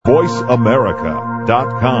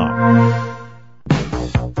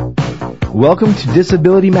VoiceAmerica.com. Welcome to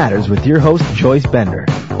Disability Matters with your host, Joyce Bender.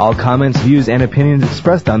 All comments, views, and opinions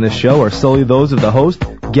expressed on this show are solely those of the host,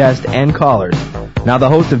 guest, and callers. Now the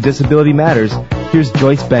host of Disability Matters, here's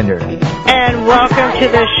Joyce Bender. And welcome to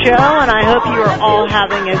the show, and I hope you are all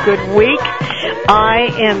having a good week. I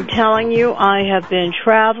am telling you, I have been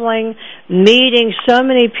traveling, meeting so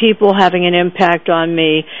many people, having an impact on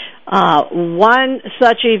me. One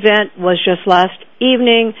such event was just last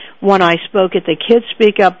evening when I spoke at the Kids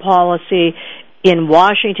Speak Up policy in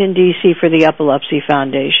Washington, D.C. for the Epilepsy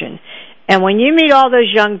Foundation. And when you meet all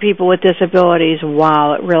those young people with disabilities,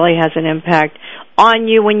 wow, it really has an impact on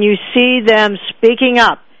you when you see them speaking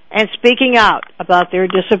up and speaking out about their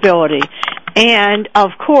disability. And,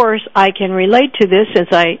 of course, I can relate to this since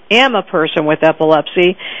I am a person with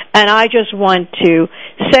epilepsy, and I just want to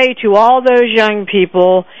say to all those young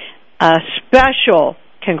people, a special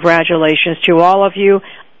congratulations to all of you.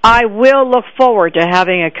 I will look forward to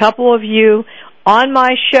having a couple of you on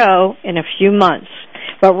my show in a few months.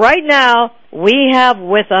 But right now, we have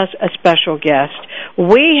with us a special guest.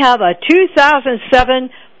 We have a 2007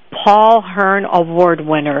 Paul Hearn Award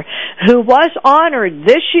winner who was honored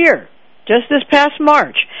this year, just this past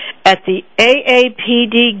March, at the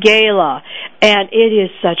AAPD Gala. And it is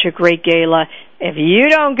such a great gala. If you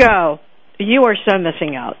don't go, you are so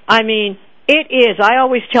missing out. I mean, it is. I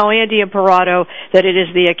always tell Andy Imparato that it is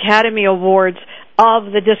the Academy Awards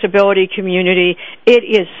of the disability community. It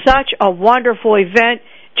is such a wonderful event.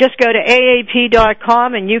 Just go to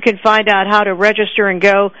aap.com and you can find out how to register and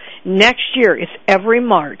go next year. It's every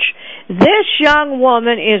March. This young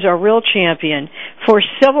woman is a real champion for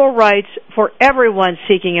civil rights for everyone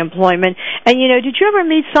seeking employment. And, you know, did you ever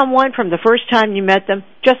meet someone from the first time you met them,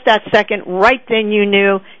 just that second, right then you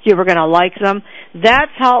knew you were going to like them?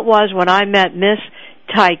 That's how it was when I met Miss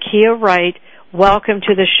TyKiah Wright. Welcome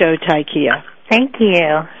to the show, TyKiah. Thank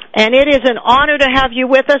you. And it is an honor to have you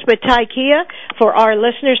with us. But, TyKiah, for our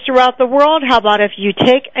listeners throughout the world, how about if you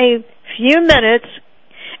take a few minutes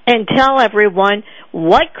and tell everyone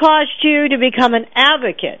what caused you to become an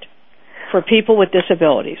advocate for people with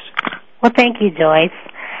disabilities? Well, thank you, Joyce.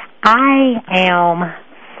 I am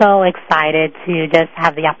so excited to just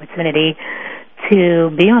have the opportunity to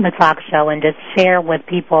be on the talk show and just share with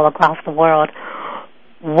people across the world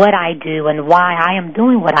what I do and why I am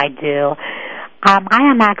doing what I do. I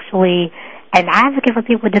am actually an advocate for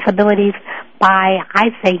people with disabilities by, I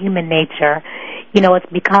say, human nature. You know, it's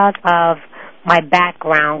because of my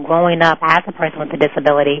background growing up as a person with a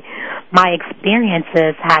disability. My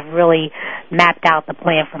experiences have really mapped out the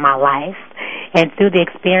plan for my life. And through the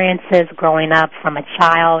experiences growing up from a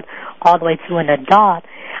child all the way to an adult,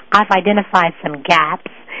 I've identified some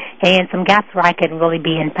gaps, and some gaps where I can really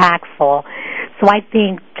be impactful. So I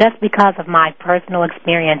think just because of my personal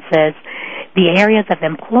experiences, the areas of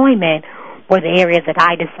employment were the areas that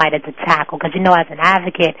I decided to tackle. Because, you know, as an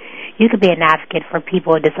advocate, you could be an advocate for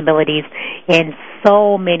people with disabilities in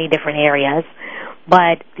so many different areas.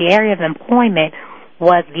 But the area of employment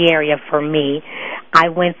was the area for me. I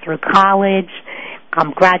went through college,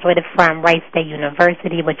 graduated from Wright State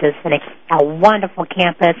University, which is a wonderful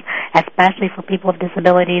campus, especially for people with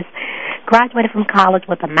disabilities. Graduated from college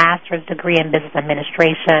with a master's degree in business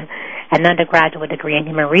administration, an undergraduate degree in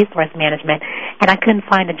human resource management, and I couldn't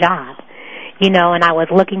find a job. You know, and I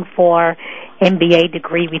was looking for MBA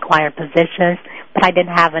degree required positions, but I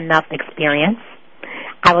didn't have enough experience.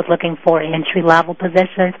 I was looking for entry-level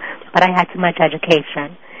positions, but I had too much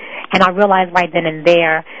education. And I realized right then and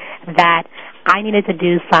there that I needed to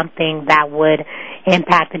do something that would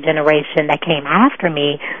impact the generation that came after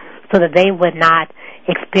me so that they would not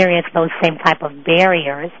experience those same type of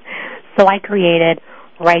barriers. So I created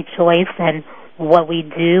Right Choice, and what we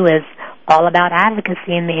do is all about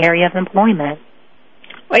advocacy in the area of employment.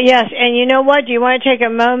 Well, yes, and you know what? Do you want to take a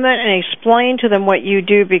moment and explain to them what you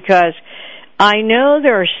do? Because I know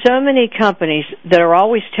there are so many companies that are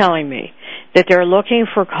always telling me that they're looking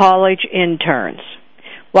for college interns.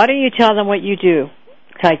 Why don't you tell them what you do,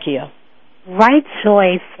 TyKiah? Right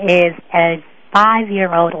Choice is a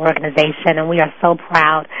 5-year-old organization, and we are so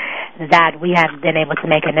proud that we have been able to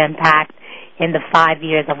make an impact in the 5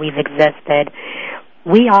 years that we've existed.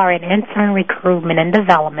 We are an intern recruitment and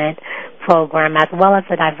development program as well as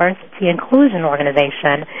a diversity inclusion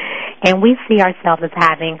organization, and we see ourselves as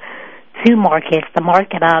having two markets, the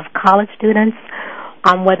market of college students,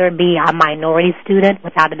 whether it be a minority student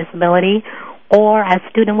without a disability or a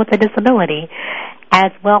student with a disability,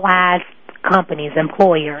 as well as companies,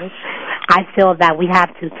 employers. I feel that we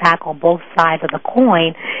have to tackle both sides of the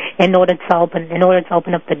coin in order to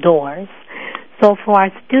open up the doors. So for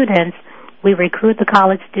our students, we recruit the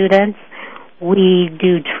college students. We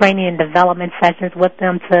do training and development sessions with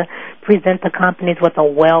them to present the companies with a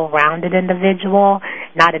well-rounded individual,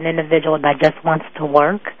 not an individual that just wants to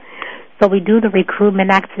work. So we do the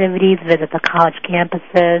recruitment activities, visit the college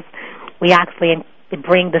campuses. We actually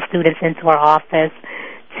bring the students into our office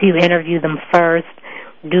to interview them first,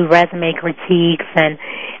 do resume critiques and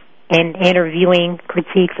interviewing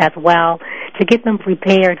critiques as well to get them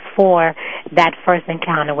prepared for that first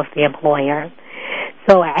encounter with the employer.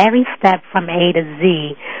 So every step from A to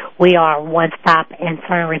Z, we are a one-stop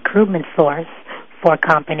intern recruitment source for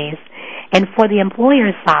companies. And for the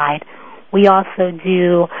employer side, we also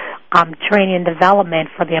do training and development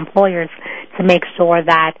for the employers to make sure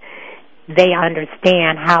that they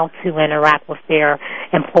understand how to interact with their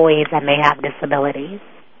employees that may have disabilities.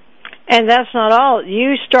 And that's not all.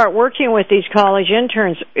 You start working with these college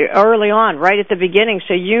interns early on, right at the beginning,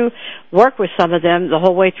 so you work with some of them the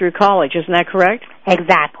whole way through college. Isn't that correct?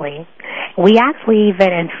 Exactly. We actually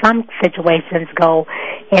even in some situations go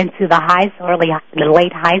into the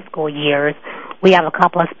late high school years. We have a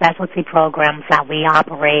couple of specialty programs that we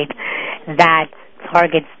operate that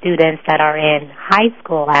target students that are in high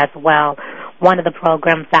school as well. One of the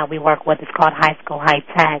programs that we work with is called High School High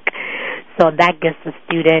Tech. So that gives the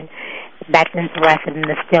student that's interested in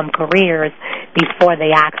the STEM careers before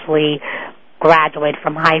they actually graduate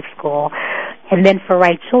from high school. And then for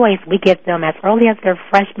Right Choice, we get them as early as their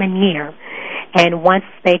freshman year. And once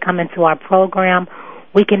they come into our program,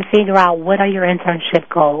 we can figure out what are your internship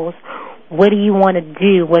goals. What do you want to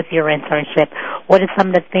do with your internship? What are some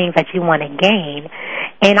of the things that you want to gain?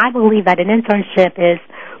 And I believe that an internship is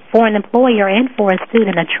for an employer and for a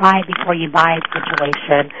student a try-before-you-buy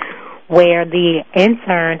situation where the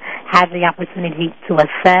intern has the opportunity to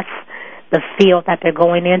assess the field that they're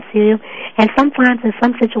going into. And sometimes in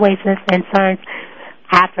some situations, interns,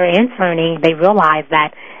 after interning, they realize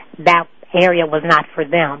that that area was not for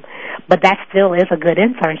them. But that still is a good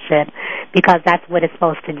internship because that's what it's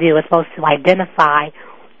supposed to do. It's supposed to identify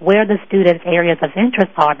where the students' areas of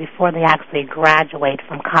interest are before they actually graduate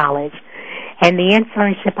from college. And the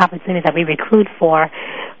internship opportunities that we recruit for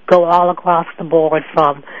go all across the board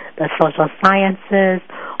from the social sciences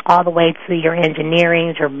all the way to your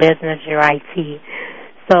engineering, your business, your IT.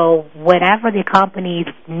 So whatever the company's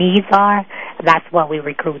needs are, that's what we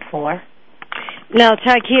recruit for. Now,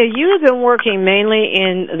 TyKiah, you have been working mainly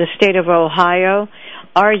in the state of Ohio.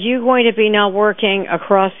 Are you going to be now working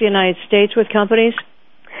across the United States with companies?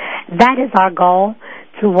 That is our goal,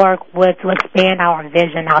 to expand our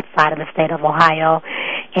vision outside of the state of Ohio.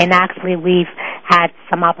 And actually, we've had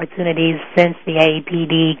some opportunities since the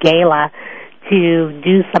AAPD Gala to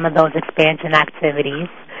do some of those expansion activities.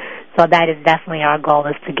 So that is definitely our goal,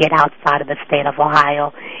 is to get outside of the state of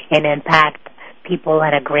Ohio and impact people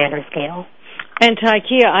at a grander scale. And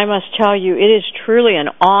TyKiah, I must tell you, it is truly an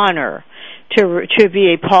honor to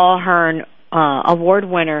be a Paul Hearn award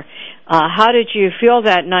winner. How did you feel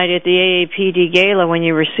that night at the AAPD Gala when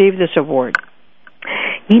you received this award?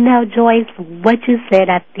 You know, Joyce, what you said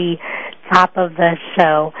at the top of the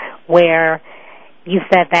show, where you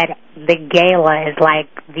said that the gala is like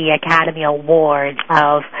the Academy Awards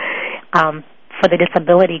for the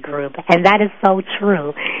disability group, and that is so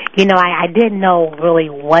true. You know, I didn't know really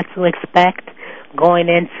what to expect going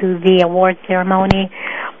into the award ceremony,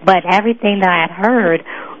 but everything that I had heard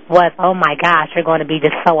was, oh my gosh, you're going to be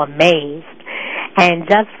just so amazed. And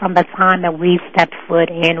just from the time that we stepped foot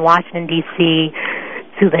in Washington, D.C.,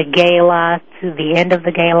 to the gala, to the end of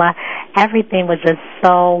the gala, everything was just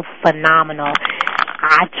so phenomenal.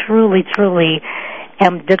 I truly, truly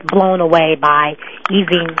am just blown away by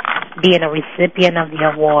even being a recipient of the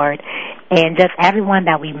award, and just everyone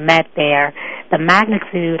that we met there, the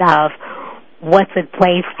magnitude of what took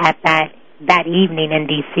place at that evening in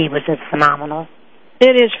D.C. was just phenomenal.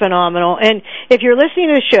 It is phenomenal. And if you're listening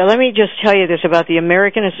to the show, let me just tell you this about the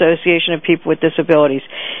American Association of People with Disabilities.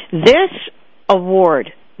 This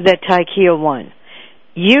award that TyKiah won,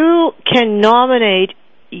 you can nominate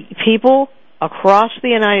people across the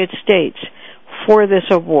United States for this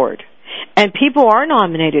award. And people are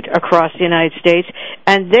nominated across the United States,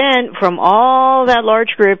 and then from all that large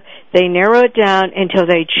group, they narrow it down until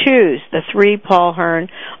they choose the 3 Paul Hearn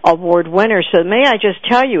Award winners. So may I just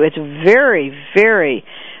tell you, it's very, very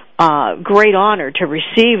great honor to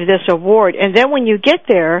receive this award. And then when you get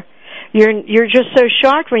there, you're just so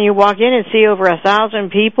shocked when you walk in and see over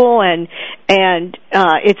 1,000 people, and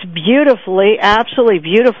it's absolutely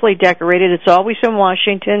beautifully decorated. It's always in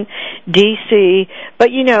Washington, D.C., but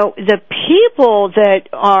the people that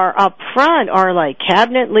are up front are like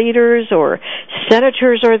cabinet leaders or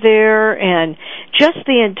senators are there, and just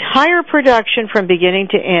the entire production from beginning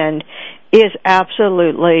to end is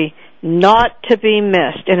absolutely not to be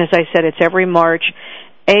missed. And as I said, it's every March.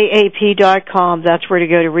 AAP.com, that's where to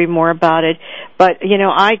go to read more about it. But,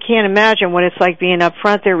 I can't imagine what it's like being up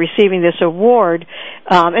front there receiving this award.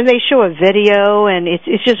 And they show a video, and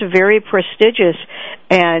it's just very prestigious.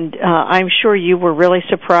 And I'm sure you were really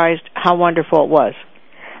surprised how wonderful it was.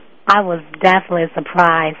 I was definitely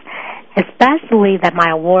surprised, especially that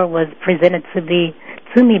my award was presented to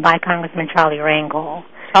me by Congressman Charlie Rangel.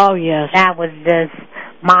 Oh, yes. That was just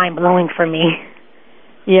mind-blowing for me.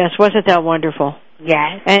 Yes, wasn't that wonderful?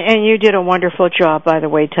 Yes. And you did a wonderful job, by the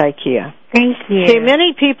way, TyKiah. Thank you. See,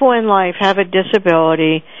 many people in life have a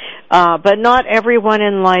disability, but not everyone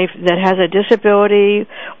in life that has a disability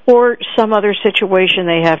or some other situation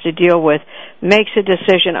they have to deal with makes a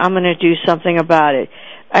decision, I'm going to do something about it.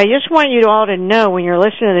 I just want you all to know when you're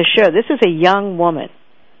listening to the show, this is a young woman.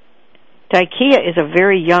 TyKiah is a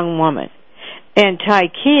very young woman. And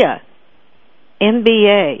TyKiah,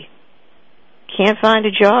 MBA, can't find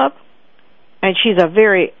a job? And she's a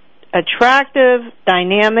very attractive,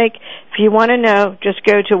 dynamic. If you want to know, just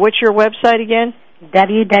go to, what's your website again?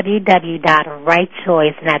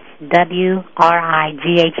 www.rightchoice, and that's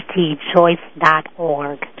WRIGHT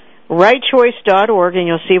choice.org. Rightchoice.org, and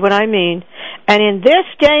you'll see what I mean. And in this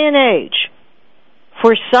day and age,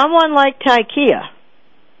 for someone like TyKiah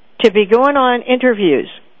to be going on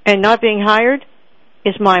interviews and not being hired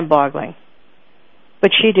is mind-boggling.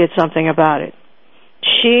 But she did something about it.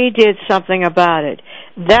 She did something about it.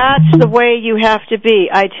 That's the way you have to be.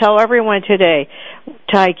 I tell everyone today,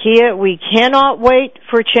 TyKiah, we cannot wait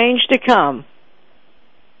for change to come.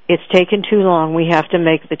 It's taken too long. We have to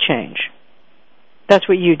make the change. That's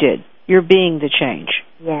what you did. You're being the change.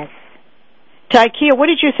 Yes. TyKiah, what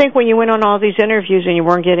did you think when you went on all these interviews and you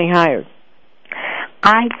weren't getting hired?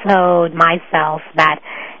 I told myself that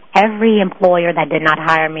every employer that did not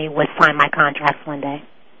hire me would sign my contracts one day.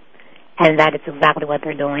 And that is exactly what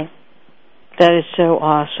they're doing. That is so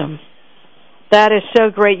awesome. That is so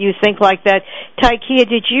great you think like that. TyKiah,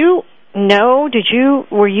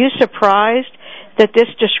 were you surprised that this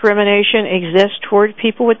discrimination exists toward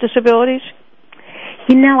people with disabilities?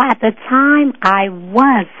 At the time I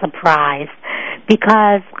was surprised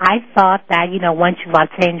because I thought that, once you've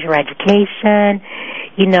obtained your education,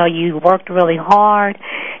 you worked really hard,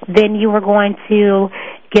 then you were going to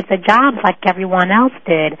get the jobs like everyone else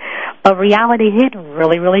did. But reality hit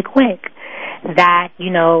really, really quick that,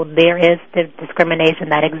 there is the discrimination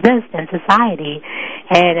that exists in society.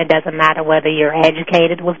 And it doesn't matter whether you're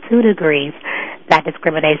educated with 2 degrees, that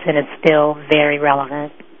discrimination is still very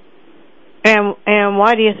relevant. And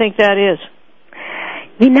why do you think that is?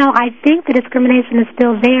 I think the discrimination is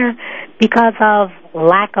still there because of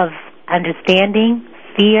lack of understanding,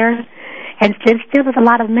 fear, and still there's a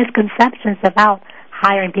lot of misconceptions about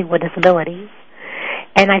hiring people with disabilities.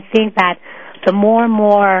 And I think that the more and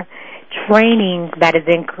more training that is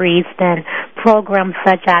increased and programs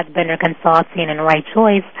such as vendor consulting and Right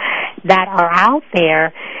Choice that are out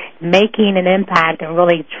there making an impact and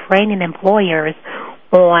really training employers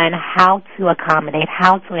on how to accommodate,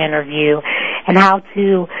 how to interview, and how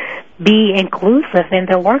to be inclusive in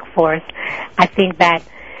their workforce, I think that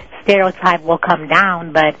stereotype will come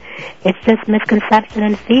down, but it's just misconception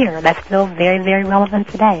and fear that's still very, very relevant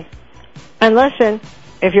today. And listen,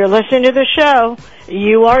 if you're listening to the show,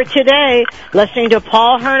 you are today listening to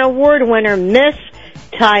Paul Hearn Award winner Miss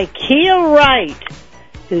TyKiah Wright,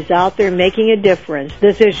 who's out there making a difference.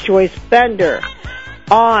 This is Joyce Bender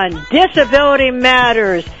on Disability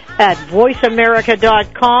Matters at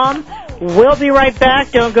VoiceAmerica.com. We'll be right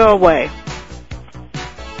back. Don't go away.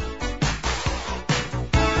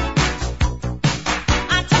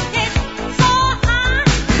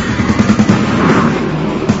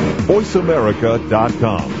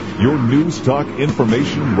 VoiceAmerica.com, your news talk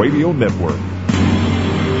information radio network.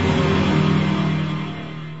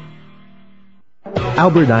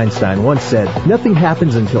 Albert Einstein once said, "Nothing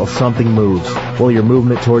happens until something moves." Well, your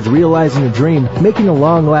movement towards realizing a dream, making a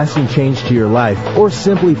long-lasting change to your life, or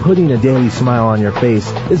simply putting a daily smile on your face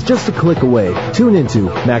is just a click away. Tune into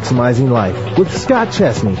Maximizing Life with Scott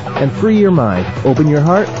Chesney and free your mind, open your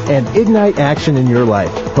heart, and ignite action in your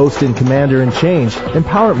life. Host and commander-in-change,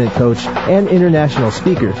 empowerment coach, and international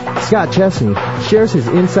speaker, Scott Chesney shares his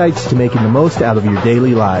insights to making the most out of your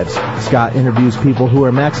daily lives. Scott interviews people who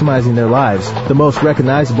are maximizing their lives, the most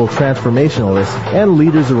recognizable transformationalists and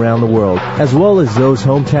leaders around the world, as well as those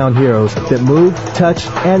hometown heroes that move, touch,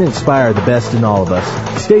 and inspire the best in all of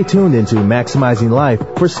us. Stay tuned into Maximizing Life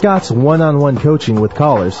for Scott's one-on-one coaching with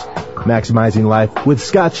callers. Maximizing Life with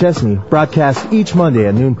Scott Chesney broadcasts each Monday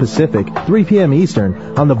at noon Pacific, 3 p.m.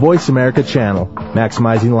 Eastern on the Voice America channel.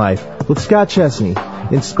 Maximizing Life with Scott Chesney,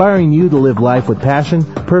 inspiring you to live life with passion,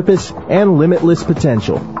 purpose, and limitless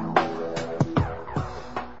potential.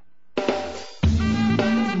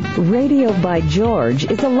 Radio by George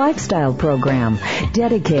is a lifestyle program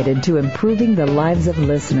dedicated to improving the lives of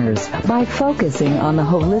listeners by focusing on the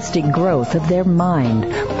holistic growth of their mind,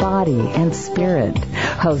 body, and spirit.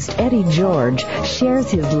 Host Eddie George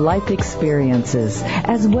shares his life experiences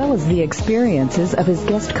as well as the experiences of his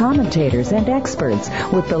guest commentators and experts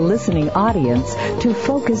with the listening audience to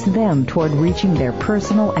focus them toward reaching their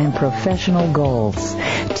personal and professional goals.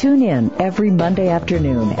 Tune in every Monday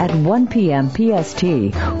afternoon at 1 p.m.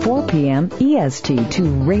 PST, 4 p.m. EST to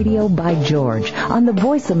Radio by George on the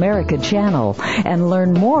Voice America channel and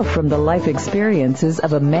learn more from the life experiences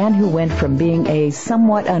of a man who went from being a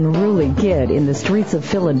somewhat unruly kid in the streets of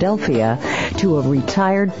Philadelphia to a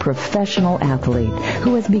retired professional athlete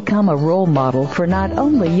who has become a role model for not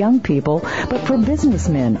only young people but for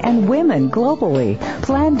businessmen and women globally.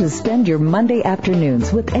 Plan to spend your Monday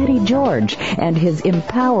afternoons with Eddie George and his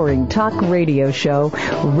empowering talk radio show,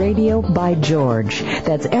 Radio by George.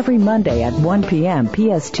 That's every Monday at 1 p.m.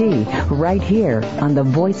 PST, right here on the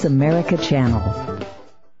Voice America channel.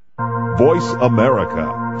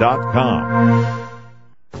 VoiceAmerica.com.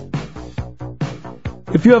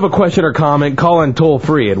 If you have a question or comment, call in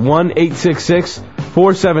toll-free at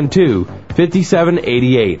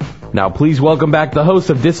 1-866-472-5788. Now, please welcome back the host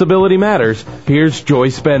of Disability Matters. Here's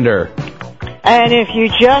Joyce Bender. And if you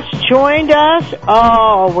just joined us,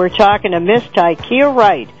 we're talking to Miss TyKiah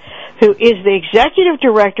Wright, who is the executive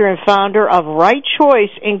director and founder of Right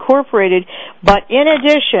Choice Incorporated, but in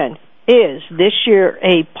addition is this year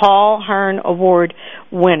a Paul Hearn Award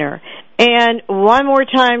winner. And one more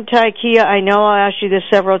time, TyKiah, I know I asked you this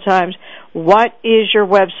several times, what is your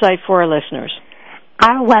website for our listeners?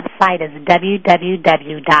 Our website is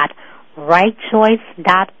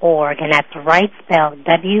www.rightchoice.org, and that's right spelled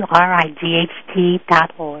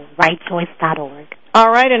WRIGHT.org, rightchoice.org. All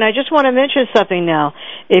right, and I just want to mention something now.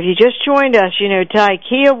 If you just joined us, you know,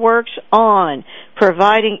 TyKiah works on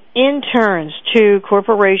providing interns to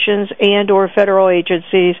corporations and or federal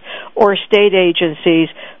agencies or state agencies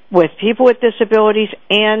with people with disabilities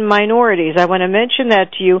and minorities. I want to mention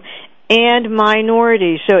that to you, and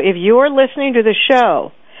minorities. So if you're listening to the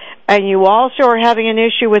show and you also are having an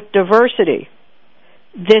issue with diversity,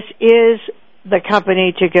 this is the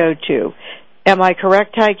company to go to. Am I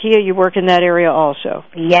correct, TyKiah? You work in that area also.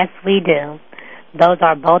 Yes, we do. Those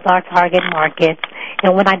are both our target markets.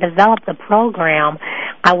 And when I developed the program,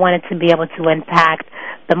 I wanted to be able to impact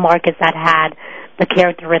the markets that had the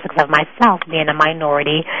characteristics of myself, being a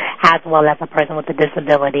minority, as well as a person with a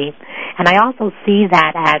disability. And I also see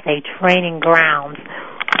that as a training ground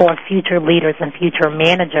for future leaders and future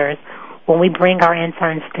managers. When we bring our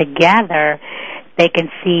interns together, they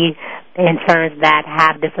can see the interns that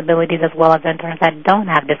have disabilities as well as interns that don't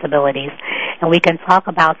have disabilities. And we can talk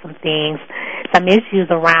about some things, some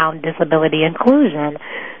issues around disability inclusion.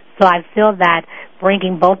 So I feel that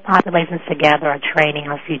bringing both populations together are training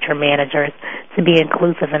our future managers to be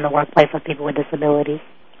inclusive in the workplace of people with disabilities.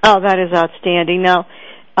 Oh, that is outstanding. Now,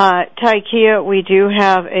 TyKiah, we do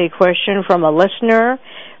have a question from a listener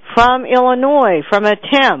from Illinois, from a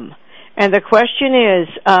Tim. And the question is,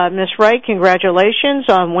 Ms. Wright, congratulations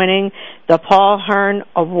on winning the Paul Hearn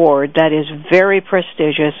Award. That is very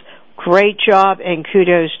prestigious. Great job and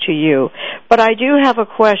kudos to you. But I do have a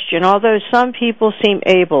question. Although some people seem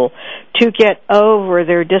able to get over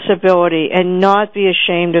their disability and not be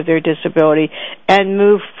ashamed of their disability and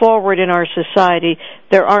move forward in our society,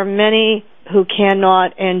 there are many who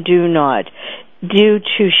cannot and do not. Due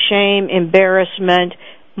to shame, embarrassment,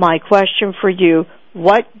 my question for you,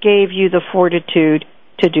 what gave you the fortitude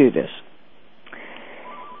to do this?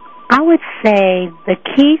 I would say the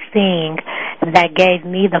key thing that gave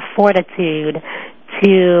me the fortitude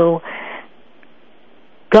to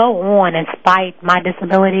go on in spite my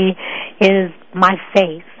disability is my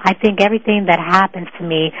faith. I think everything that happens to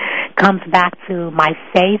me comes back to my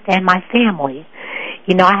faith and my family.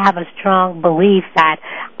 You know, I have a strong belief that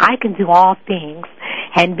I can do all things,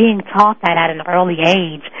 and being taught that at an early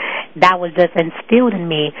age, that was just instilled in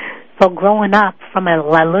me. So growing up from a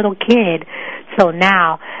little kid, so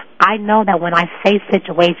now I know that when I face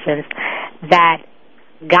situations that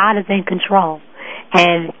God is in control,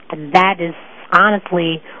 and that is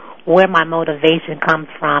honestly where my motivation comes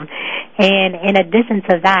from. And in addition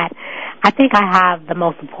to that, I think I have the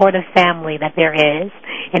most supportive family that there is,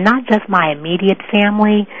 and not just my immediate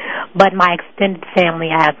family, but my extended family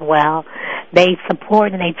as well. They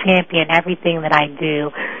support and they champion everything that I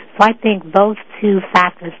do. So I think those two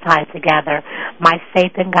factors tied together, my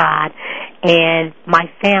faith in God and my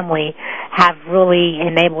family, have really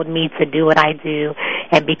enabled me to do what I do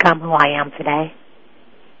and become who I am today.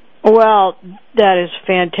 Well, that is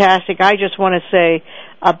fantastic. I just want to say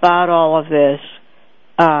about all of this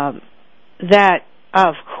that,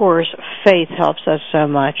 of course, faith helps us so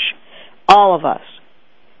much, all of us.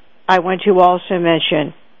 I want to also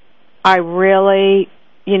mention, I really,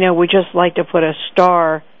 we just like to put a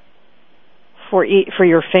star for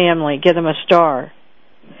your family, give them a star,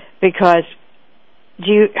 because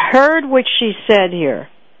you heard what she said here.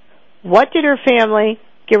 What did her family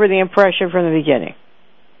give her the impression from the beginning?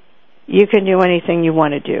 You can do anything you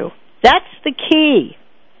want to do. That's the key.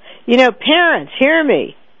 Parents, hear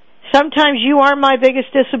me. Sometimes you are my biggest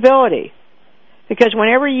disability. Because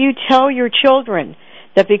whenever you tell your children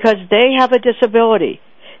that because they have a disability,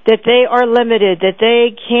 that they are limited, that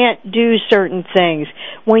they can't do certain things,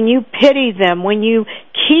 when you pity them, when you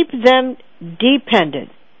keep them dependent,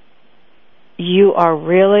 you are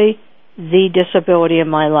really the disability in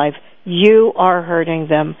my life. You are hurting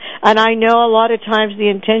them. And I know a lot of times the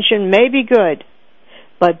intention may be good,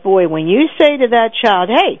 but boy, when you say to that child,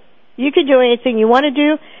 hey, you can do anything you want to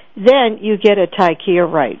do, then you get a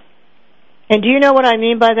TyKiah Wright. And do you know what I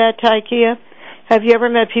mean by that, TyKiah? Have you ever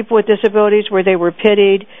met people with disabilities where they were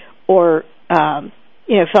pitied or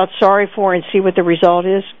felt sorry for and see what the result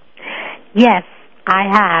is? Yes, I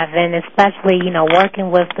have, and especially,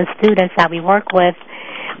 working with the students that we work with,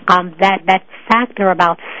 that factor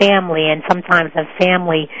about family and sometimes the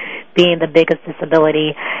family being the biggest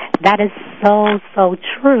disability, that is so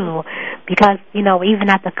true because, even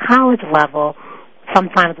at the college level,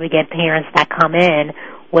 sometimes we get parents that come in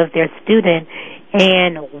with their student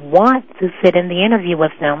and want to sit in the interview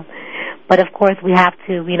with them. But, of course, we have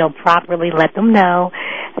to, properly let them know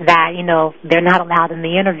that, they're not allowed in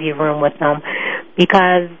the interview room with them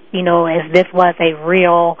because, if this was a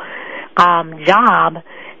real job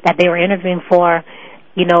that they were interviewing for,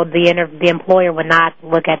 the employer would not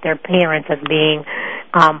look at their parents as being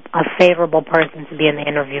a favorable person to be in the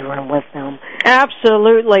interview room with them.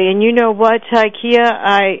 Absolutely. And you know what, TyKiah?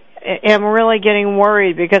 I am really getting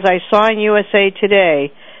worried because I saw in USA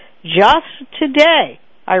Today, just today,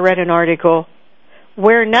 I read an article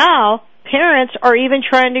where now parents are even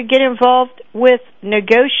trying to get involved with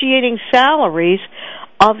negotiating salaries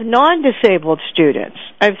of non-disabled students.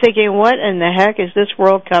 I'm thinking, what in the heck is this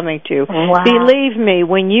world coming to? Wow. Believe me,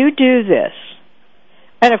 when you do this,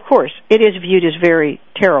 and of course, it is viewed as very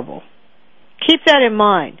terrible, keep that in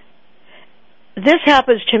mind. This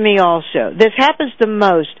happens to me also. This happens the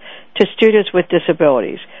most to students with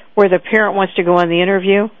disabilities, where the parent wants to go on the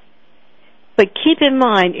interview. But keep in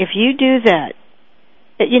mind, if you do that,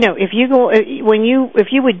 if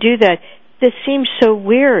you would do that, this seems so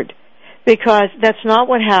weird because that's not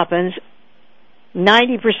what happens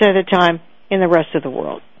 90% of the time in the rest of the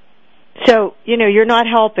world. So, you're not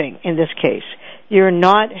helping in this case. You're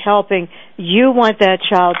not helping. You want that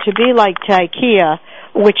child to be like TyKiah,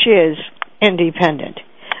 which is independent.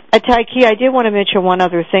 TyKiah, I did want to mention one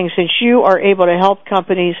other thing since you are able to help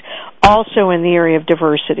companies also in the area of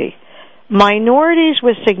diversity. Minorities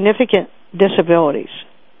with significant disabilities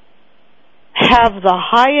have the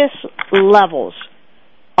highest levels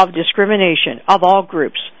of discrimination of all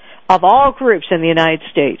groups in the United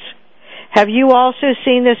States. Have you also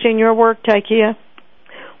seen this in your work, TyKiah?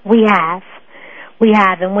 We have.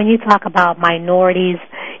 And when you talk about minorities,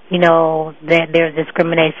 there's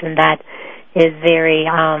discrimination that is very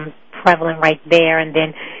prevalent right there, and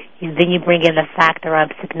then you bring in the factor of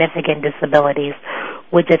significant disabilities,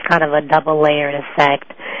 which is kind of a double-layered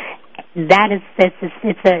effect. That is,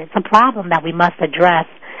 it's a problem that we must address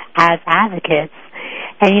as advocates.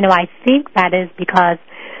 And, I think that is because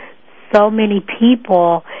so many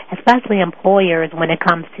people, especially employers, when it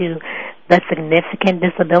comes to the significant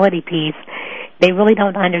disability piece, they really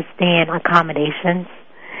don't understand accommodations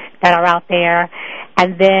that are out there.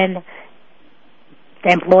 And then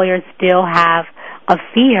the employers still have a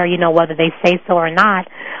fear, whether they say so or not,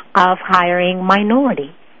 of hiring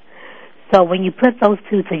minorities. So when you put those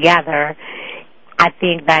two together, I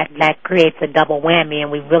think that creates a double whammy,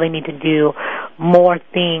 and we really need to do more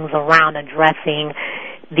things around addressing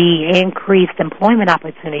the increased employment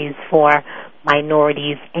opportunities for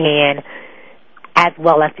minorities and as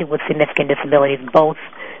well as people with significant disabilities, both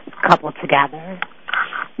coupled together.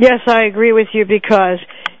 Yes, I agree with you because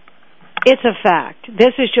it's a fact.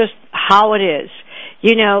 This is just how it is.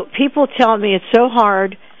 You know, people tell me it's so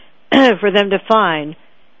hard for them to find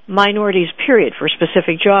minorities, period, for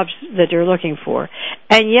specific jobs that they're looking for.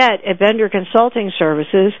 And yet, at Bender Consulting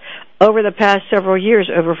Services, over the past several years,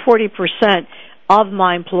 over 40% of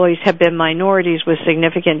my employees have been minorities with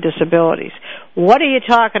significant disabilities. What are you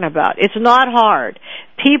talking about? It's not hard.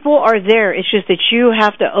 People are there. It's just that you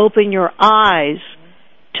have to open your eyes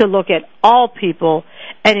to look at all people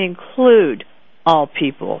and include all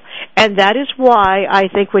people. And that is why I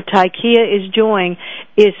think what TyKiah is doing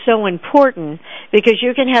is so important, because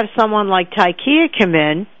you can have someone like TyKiah come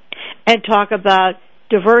in and talk about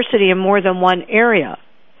diversity in more than one area.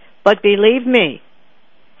 But believe me,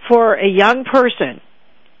 for a young person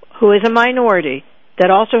who is a minority that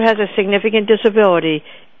also has a significant disability,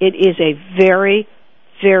 it is a very,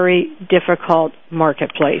 very difficult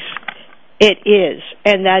marketplace. It is,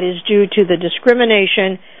 and that is due to the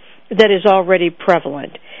discrimination that is already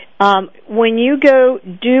prevalent. When you go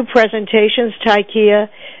do presentations, TyKiah,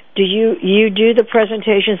 do you do the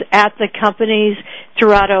presentations at the companies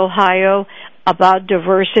throughout Ohio about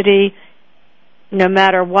diversity, no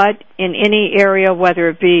matter what, in any area, whether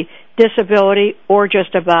it be disability or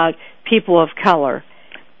just about people of color?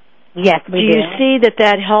 Yes, we do. Do you see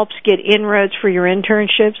that helps get inroads for your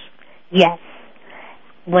internships? Yes.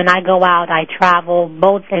 When I go out, I travel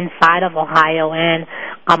both inside of Ohio and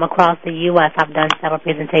across the U.S. I've done several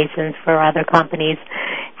presentations for other companies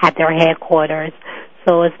at their headquarters.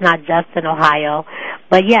 So it's not just in Ohio.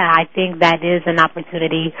 But, yeah, I think that is an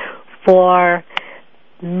opportunity for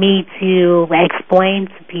me to explain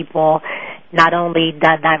to people not only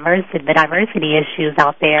the diversity issues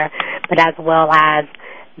out there, but as well as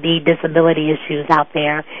the disability issues out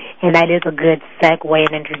there. And that is a good segue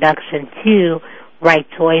and introduction to Right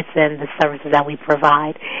Choice and the services that we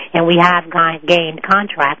provide. And we have gained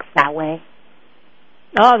contracts that way.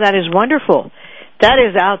 Oh, that is wonderful. That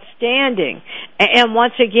is outstanding. And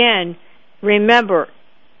once again, remember,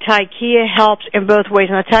 TyKiah helps in both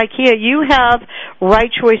ways. Now, TyKiah, you have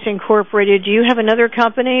Right Choice Incorporated. Do you have another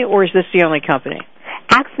company, or is this the only company?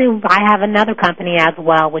 Actually, I have another company as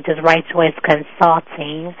well, which is Right Choice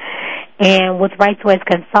Consulting. And with Right Choice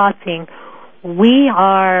Consulting, we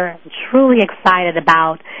are truly excited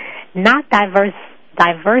about not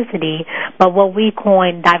diversity, but what we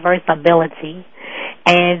coin DiversABILITY.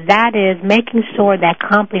 And that is making sure that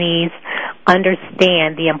companies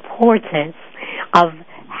understand the importance of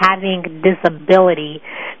having disability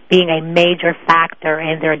being a major factor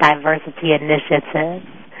in their diversity initiatives.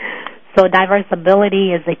 So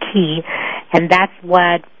DiversABILITY is the key, and that's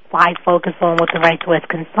what I focus on with the Right Choice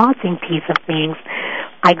Consulting piece of things.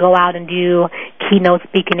 I go out and do keynote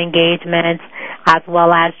speaking engagements as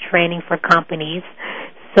well as training for companies.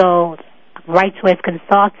 So Right Choice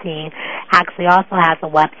Consulting actually also has a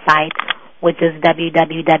website, which is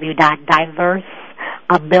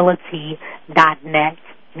www.diversability.net.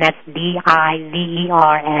 And that's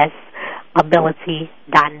DIVERS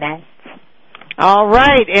ability.net. All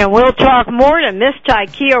right, and we'll talk more to Miss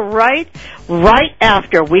TyKiah Wright right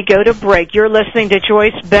after we go to break. You're listening to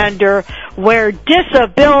Joyce Bender, where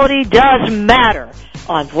disability does matter,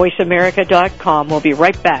 on VoiceAmerica.com. We'll be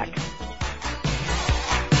right back.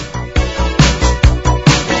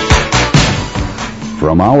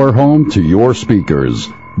 From our home to your speakers,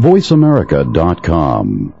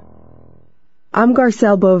 VoiceAmerica.com. I'm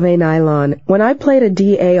Garcelle Beauvais-Nylon. When I played a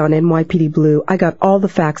DA on NYPD Blue, I got all the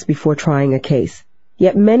facts before trying a case.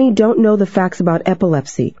 Yet many don't know the facts about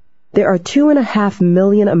epilepsy. There are 2.5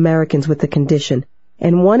 million Americans with the condition,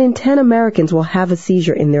 and 1 in 10 Americans will have a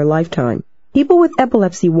seizure in their lifetime. People with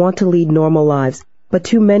epilepsy want to lead normal lives, but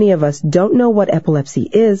too many of us don't know what epilepsy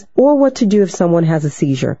is or what to do if someone has a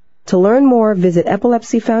seizure. To learn more, visit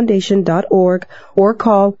epilepsyfoundation.org or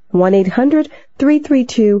call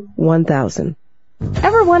 1-800-332-1000.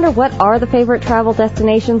 Ever wonder what are the favorite travel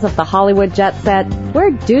destinations of the Hollywood jet set?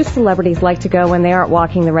 Where do celebrities like to go when they aren't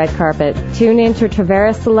walking the red carpet? Tune in to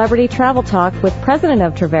Traveras Celebrity Travel Talk with President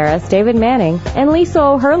of Traveras, David Manning, and Lisa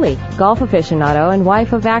O'Hurley, golf aficionado and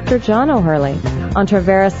wife of actor John O'Hurley. On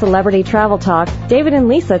Traveras Celebrity Travel Talk, David and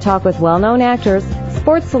Lisa talk with well-known actors,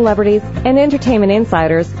 sports celebrities, and entertainment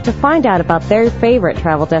insiders to find out about their favorite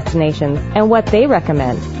travel destinations and what they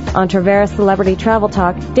recommend. On Traverse Celebrity Travel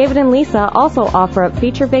Talk, David and Lisa also offer up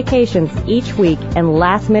feature vacations each week and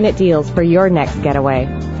last-minute deals for your next getaway.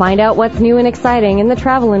 Find out what's new and exciting in the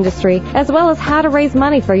travel industry, as well as how to raise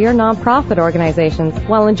money for your nonprofit organizations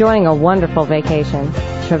while enjoying a wonderful vacation.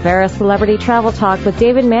 Traverse Celebrity Travel Talk with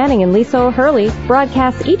David Manning and Lisa O'Hurley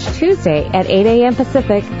broadcasts each Tuesday at 8 a.m.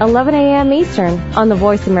 Pacific, 11 a.m. Eastern on the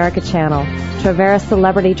Voice America channel. Traverse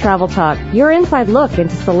Celebrity Travel Talk, your inside look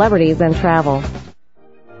into celebrities and travel.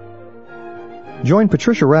 Join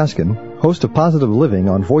Patricia Raskin, host of Positive Living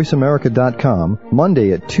on VoiceAmerica.com,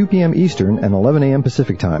 Monday at 2 p.m. Eastern and 11 a.m.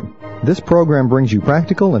 Pacific Time. This program brings you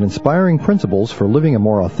practical and inspiring principles for living a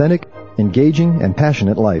more authentic, engaging, and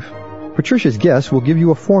passionate life. Patricia's guests will give you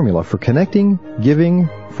a formula for connecting, giving,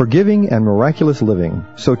 forgiving, and miraculous living.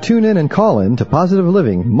 So tune in and call in to Positive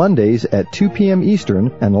Living Mondays at 2 p.m.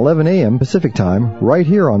 Eastern and 11 a.m. Pacific Time right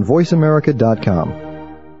here on VoiceAmerica.com.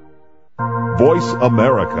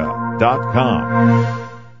 VoiceAmerica.com.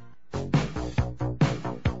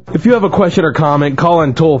 If you have a question or comment, call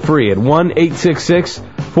in toll-free at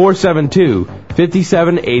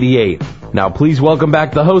 1-866-472-5788. Now, please welcome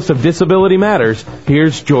back the host of Disability Matters.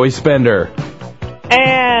 Here's Joyce Bender.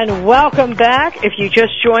 And welcome back. If you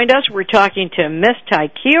just joined us, we're talking to Miss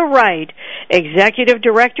TyKiah Wright, Executive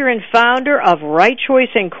Director and Founder of Right Choice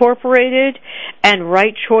Incorporated and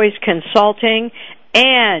Right Choice Consulting,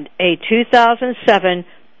 and a 2007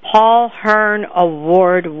 Paul Hearn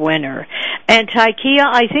Award winner. And TyKiah,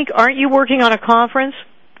 I think, aren't you working on a conference?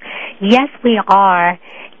 Yes, we are.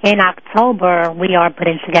 In October, we are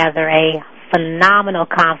putting together a phenomenal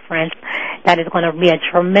conference that is going to be a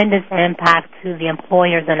tremendous impact to the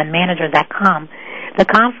employers and the managers that come. The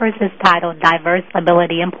conference is titled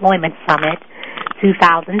DiversABILITY Employment Summit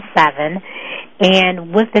 2007.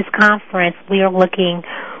 And with this conference, we are looking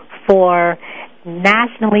for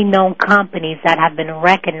nationally known companies that have been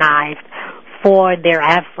recognized for their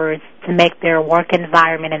efforts to make their work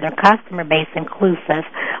environment and their customer base inclusive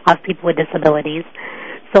of people with disabilities.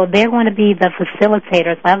 So they're going to be the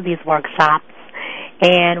facilitators of these workshops,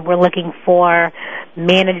 and we're looking for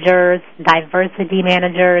managers, diversity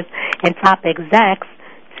managers, and top execs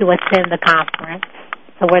to attend the conference.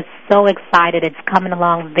 So we're so excited. It's coming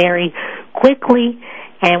along very quickly,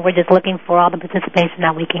 and we're just looking for all the participation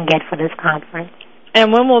that we can get for this conference.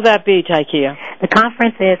 And when will that be, TyKiah? The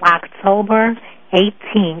conference is October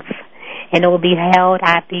 18th, and it will be held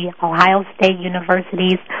at the Ohio State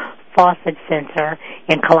University's Fawcett Center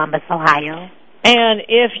in Columbus, Ohio. And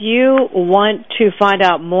if you want to find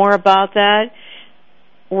out more about that,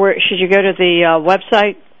 should you go to the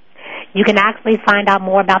website? You can actually find out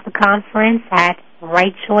more about the conference at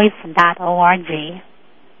rightchoice.org.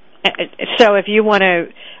 So if you want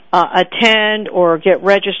to attend or get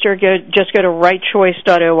registered, just go to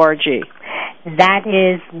rightchoice.org. That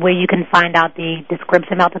is where you can find out the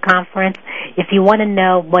description about the conference. If you want to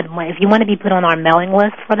know if you want to be put on our mailing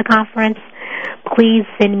list for the conference, please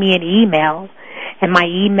send me an email. And my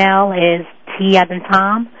email is T as in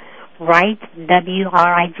Tom, Wright,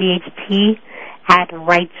 WRIGHT, at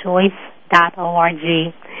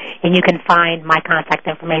rightchoice.org. And you can find my contact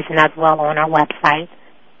information as well on our website.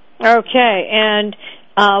 Okay, and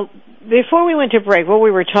before we went to break, what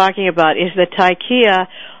we were talking about is that TyKiah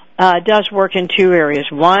does work in two areas.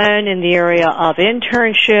 One in the area of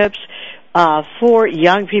internships for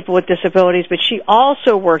young people with disabilities, but she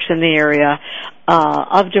also works in the area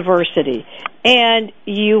of diversity. And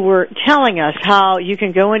you were telling us how you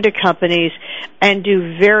can go into companies and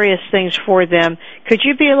do various things for them. Could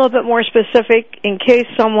you be a little bit more specific in case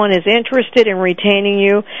someone is interested in retaining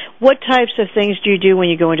you? What types of things do you do when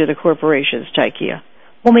you go into the corporations, TyKiah?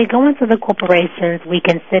 When we go into the corporations, we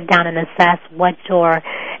can sit down and assess what your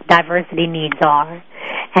diversity needs are,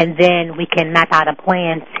 and then we can map out a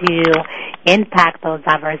plan to impact those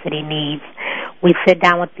diversity needs. We sit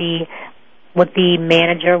down with the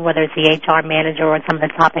manager, whether it's the HR manager or some of the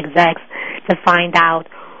top execs, to find out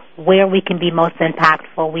where we can be most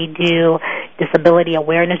impactful. We do disability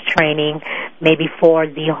awareness training, maybe for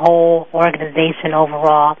the whole organization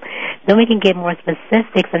overall. Then we can get more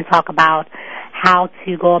specifics and talk about how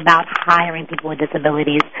to go about hiring people with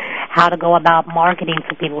disabilities, how to go about marketing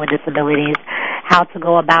to people with disabilities, how to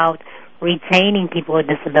go about retaining people with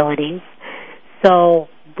disabilities. So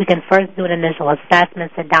we can first do an initial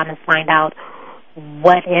assessment, sit down and find out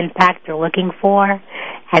what impact you're looking for,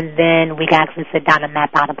 and then we can actually sit down and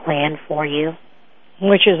map out a plan for you.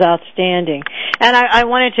 Which is outstanding. And I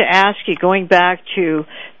wanted to ask you, going back to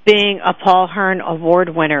being a Paul Hearn Award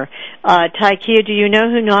winner, TyKiah, do you know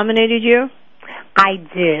who nominated you? I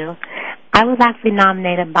do. I was actually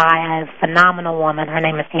nominated by a phenomenal woman. Her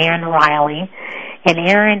name is Erin Riley, And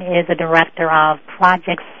Erin is a director of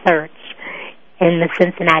Project Search in the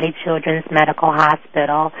Cincinnati Children's Medical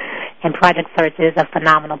Hospital. And Project Search is a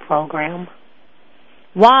phenomenal program.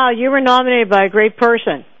 Wow, you were nominated by a great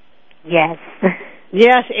person. Yes.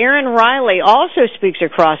 Yes, Erin Riley also speaks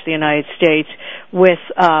across the United States with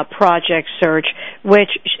Project Search, which,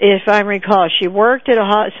 if I recall, she worked at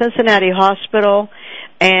a Cincinnati hospital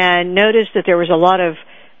and noticed that there was a lot of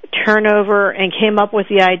turnover and came up with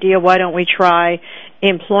the idea, why don't we try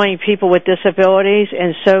employing people with disabilities,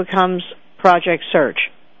 and so comes Project Search.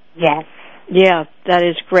 Yes. Yeah, that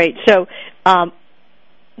is great. So,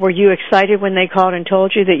 were you excited when they called and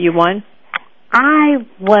told you that you won? I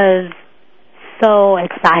was so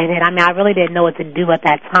excited. I mean, I really didn't know what to do at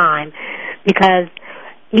that time because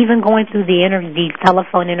even going through the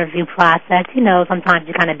telephone interview process, you know, sometimes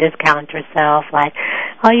you kind of discount yourself, like,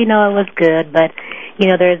 oh, you know, it was good, but, you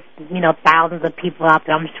know, there's, you know, thousands of people out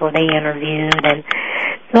there I'm sure they interviewed. And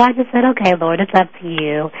so I just said, okay, Lord, it's up to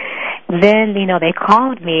you. Then, you know, they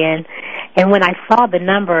called me, and when I saw the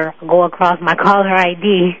number go across my caller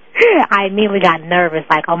ID, I immediately got nervous,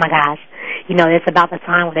 like, oh, my gosh, you know, it's about the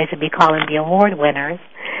time where they should be calling the award winners.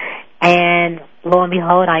 And lo and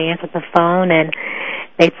behold, I answered the phone, and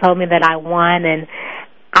they told me that I won, and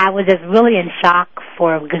I was just really in shock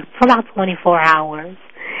for about 24 hours.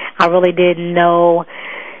 I really didn't know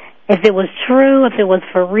if it was true, if it was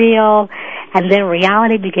for real. And then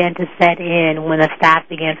reality began to set in when the staff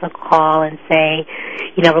began to call and say,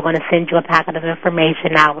 you know, we're going to send you a packet of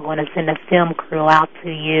information out. We're going to send a film crew out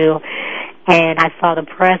to you. And I saw the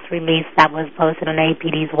press release that was posted on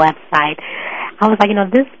APD's website. I was like, you know,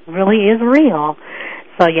 this really is real.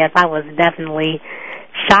 So, yes, I was definitely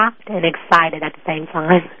shocked and excited at the same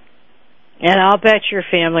time. And I'll bet your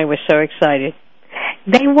family was so excited.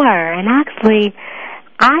 They were. And actually,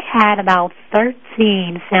 I had about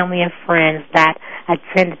 13 family and friends that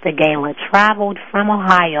attended the gala, traveled from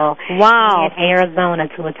Ohio and Arizona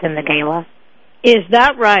to attend the gala. Is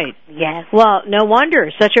that right? Yes. Well, no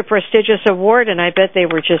wonder. Such a prestigious award, and I bet they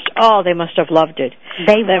were just, they must have loved it.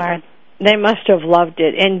 They were. They must have loved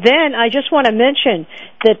it. And then I just want to mention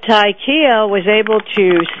that TyKiah was able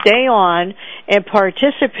to stay on and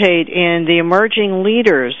participate in the Emerging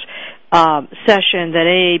Leaders session that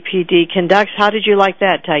AAPD conducts. How did you like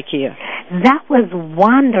that, TyKiah? That was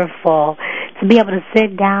wonderful to be able to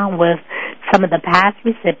sit down with some of the past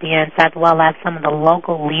recipients as well as some of the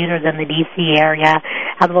local leaders in the D.C. area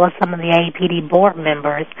as well as some of the AAPD board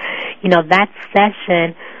members. You know, that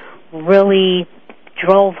session really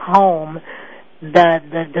drove home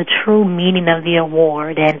the true meaning of the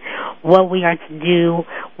award and what we are to do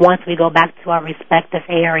once we go back to our respective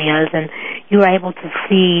areas. And you were able to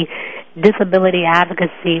see disability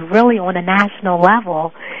advocacy really on a national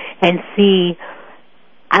level and see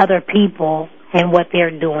other people and what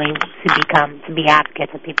they're doing to be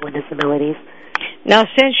advocates of people with disabilities. Now,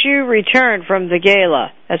 since you returned from the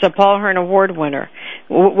gala as a Paul Hearn Award winner,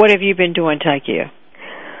 what have you been doing, TyKiah?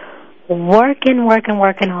 Working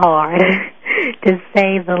hard, to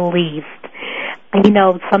say the least. You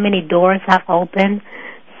know, so many doors have opened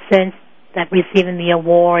since receiving the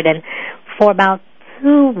award, and for about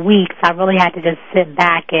 2 weeks, I really had to just sit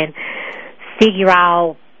back and figure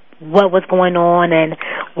out what was going on and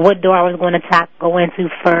what door I was going to go into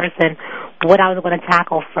first and what I was going to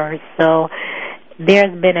tackle first. So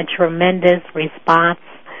there's been a tremendous response,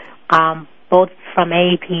 both from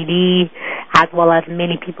AAPD as well as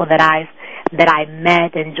many people that I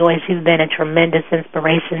met. And Joyce, she's been a tremendous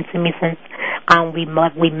inspiration to me since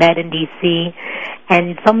we met in D.C.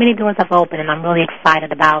 And so many doors have opened, and I'm really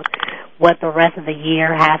excited about what the rest of the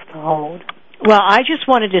year has to hold. Well, I just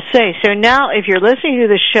wanted to say, so now if you're listening to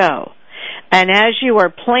the show, and as you are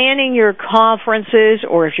planning your conferences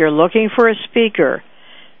or if you're looking for a speaker,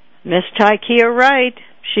 Miss TyKiah Wright,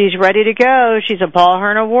 she's ready to go. She's a Paul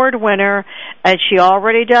Hearn Award winner, and she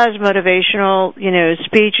already does motivational,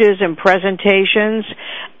 speeches and presentations,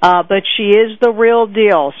 but she is the real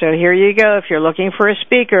deal. So here you go. If you're looking for a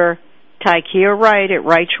speaker, TyKiah Wright at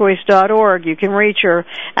rightchoice.org, you can reach her.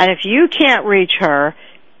 And if you can't reach her,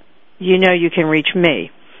 you know you can reach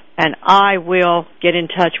me, and I will get in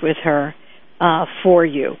touch with her for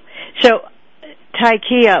you. So,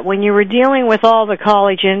 TyKiah, when you were dealing with all the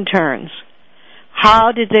college interns,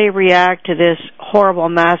 how did they react to this horrible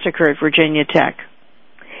massacre at Virginia Tech?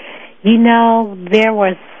 You know, there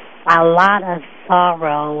was a lot of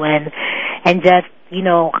sorrow and just,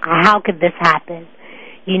 how could this happen?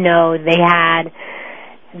 They had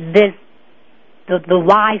this, the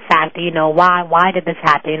why factor, why did this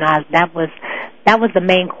happen? That was the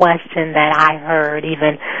main question that I heard,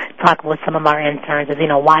 even talking with some of our interns, is,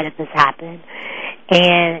 why did this happen?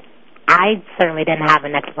 And I certainly didn't have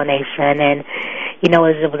an explanation. And, it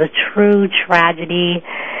was a true tragedy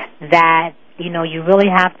that, you really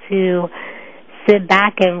have to sit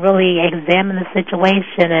back and really examine the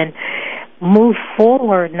situation and move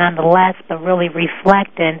forward nonetheless, but really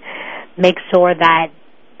reflect and make sure that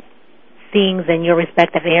things in your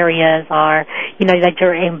respective areas are, that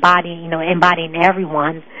you're embodying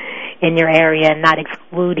everyone in your area and not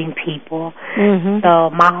excluding people. Mm-hmm. So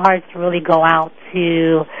my hearts really go out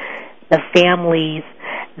to the families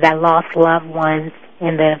that lost loved ones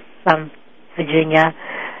from Virginia,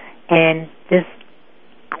 and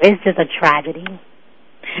it's just a tragedy.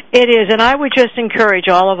 It is, and I would just encourage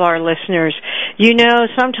all of our listeners,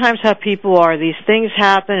 sometimes how people are, these things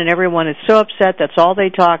happen and everyone is so upset, that's all they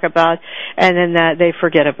talk about, and then they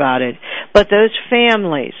forget about it. But those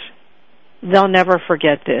families, they'll never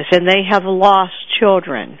forget this, and they have lost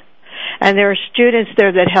children. And there are students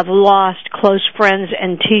there that have lost close friends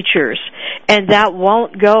and teachers, and that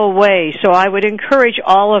won't go away. So I would encourage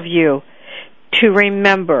all of you to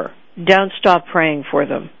remember, don't stop praying for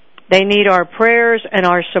them. They need our prayers and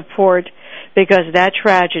our support because that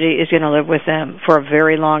tragedy is going to live with them for a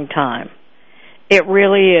very long time. It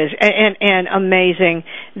really is. And amazing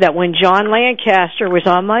that when John Lancaster was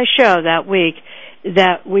on my show that week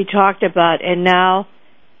that we talked about, and now,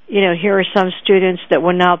 here are some students that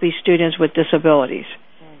will now be students with disabilities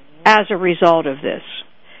as a result of this.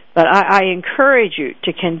 But I encourage you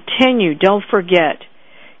to continue. Don't forget.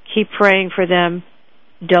 Keep praying for them.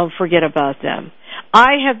 Don't forget about them.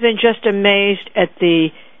 I have been just amazed at the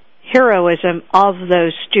heroism of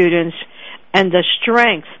those students and the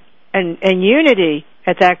strength and unity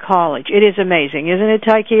at that college. It is amazing, isn't it,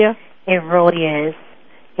 TyKiah? It really is.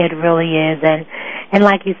 It really is. And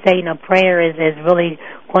like you say, prayer is really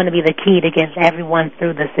going to be the key to get everyone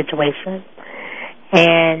through the situation.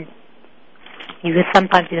 And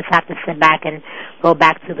sometimes you just have to sit back and go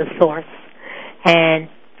back to the source. And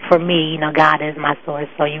for me, God is my source,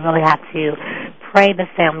 so you really have to pray the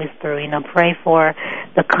families through, pray for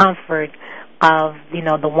the comfort of,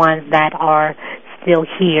 the ones that are still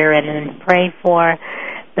here, and then pray for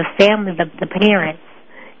the family, the parents,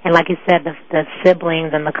 and like you said, the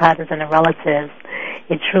siblings and the cousins and the relatives.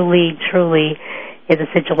 It truly, truly is a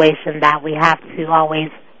situation that we have to always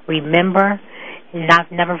remember and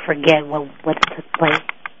never forget what took place.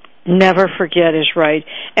 Never forget is right.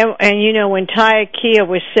 And when TyKiah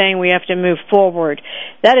was saying we have to move forward,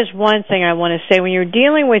 that is one thing I want to say. When you're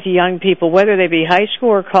dealing with young people, whether they be high school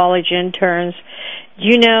or college interns,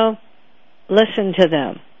 listen to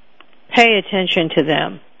them. Pay attention to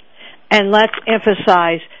them. And let's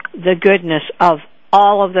emphasize the goodness of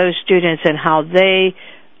all of those students and how they,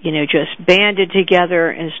 just banded together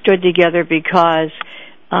and stood together because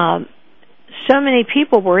so many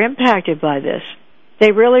people were impacted by this.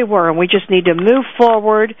 They really were, and we just need to move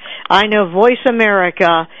forward. I know Voice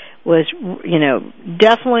America was,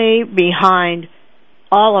 definitely behind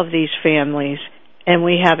all of these families, and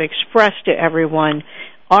we have expressed to everyone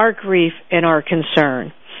our grief and our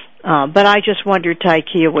concern. But I just wondered,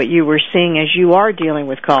 TyKiah, what you were seeing as you are dealing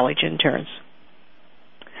with college interns.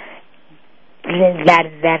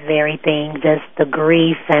 That very thing, just the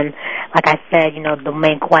grief, and like I said, the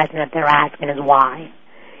main question that they're asking is why.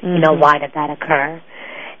 Mm-hmm. Why did that occur?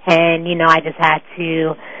 And, I just had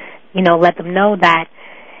to, let them know that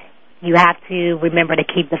you have to remember to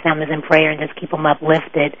keep the families in prayer and just keep them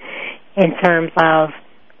uplifted in terms of,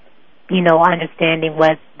 understanding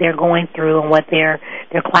what they're going through and what their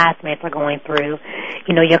classmates are going through.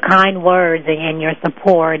 Your kind words and your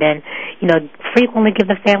support and, frequently give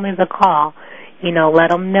the families a call. Let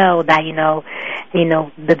them know that,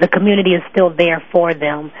 the community is still there for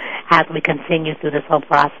them as we continue through this whole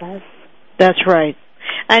process. That's right.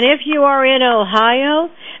 And if you are in Ohio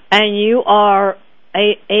and you are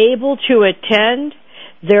able to attend,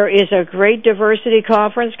 there is a great diversity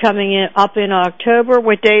conference coming up in October.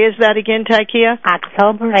 What day is that again, TyKiah?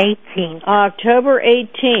 October 18th. October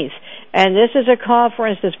 18th. And this is a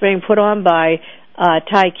conference that's being put on by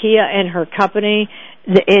TyKiah and her company.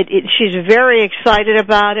 She's very excited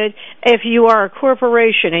about it. If you are a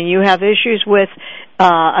corporation and you have issues with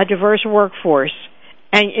a diverse workforce,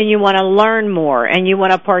 and you want to learn more, and you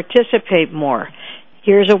want to participate more,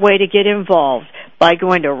 here's a way to get involved by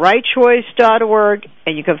going to rightchoice.org,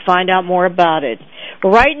 and you can find out more about it.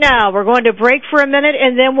 Right now, we're going to break for a minute,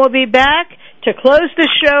 and then we'll be back to close the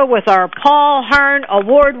show with our Paul Hearn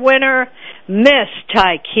Award winner, Miss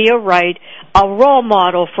TyKiah Wright, a role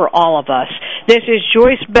model for all of us. This is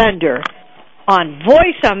Joyce Bender on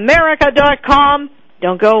VoiceAmerica.com.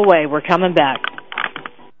 Don't go away. We're coming back.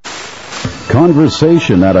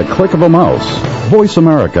 Conversation at a click of a mouse.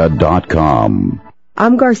 VoiceAmerica.com.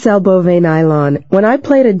 I'm Garcelle Beauvais-Nylon. When I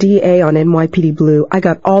played a DA on NYPD Blue, I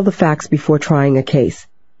got all the facts before trying a case.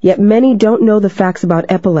 Yet many don't know the facts about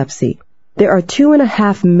epilepsy. There are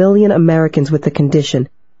 2.5 million Americans with the condition,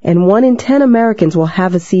 and 1 in 10 Americans will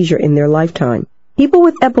have a seizure in their lifetime. People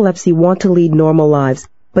with epilepsy want to lead normal lives,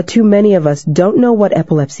 but too many of us don't know what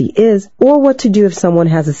epilepsy is or what to do if someone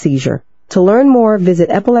has a seizure. To learn more, visit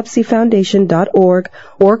epilepsyfoundation.org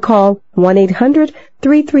or call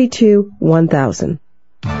 1-800-332-1000.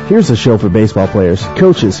 Here's a show for baseball players,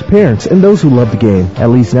 coaches, parents, and those who love the game.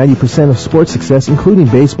 At least 90% of sports success, including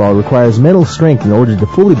baseball, requires mental strength in order to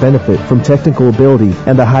fully benefit from technical ability,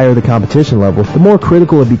 and the higher the competition level, the more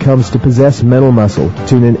critical it becomes to possess mental muscle.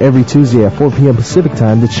 Tune in every Tuesday at 4 p.m. Pacific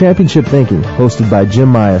Time to Championship Thinking, hosted by Jim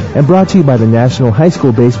Meyer, and brought to you by the National High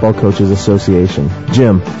School Baseball Coaches Association.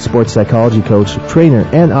 Jim, sports psychology coach, trainer,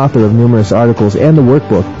 and author of numerous articles and the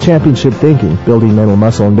workbook, Championship Thinking, Building Mental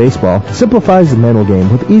Muscle in Baseball, simplifies the mental game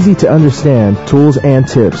with easy-to-understand tools and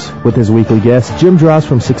tips. With his weekly guests, Jim draws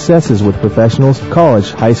from successes with professionals,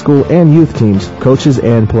 college, high school, and youth teams, coaches,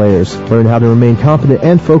 and players. Learn how to remain confident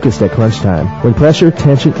and focused at crunch time, when pressure,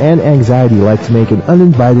 tension, and anxiety like to make an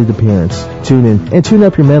uninvited appearance. Tune in and tune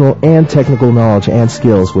up your mental and technical knowledge and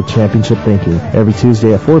skills with Championship Thinking every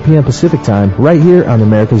Tuesday at 4 p.m. Pacific Time, right here on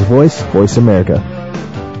America's Voice, Voice America.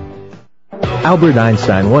 Albert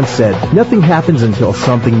Einstein once said, "Nothing happens until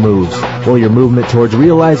something moves." Well, your movement towards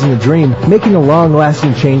realizing a dream, making a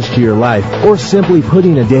long-lasting change to your life, or simply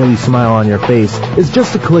putting a daily smile on your face is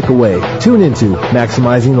just a click away. Tune into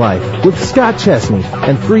Maximizing Life with Scott Chesney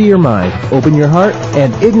and free your mind, open your heart,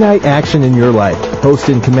 and ignite action in your life. Host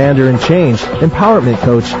and commander-in-change, empowerment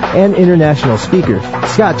coach, and international speaker,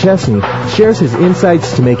 Scott Chesney shares his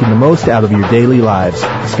insights to making the most out of your daily lives.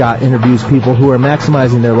 Scott interviews people who are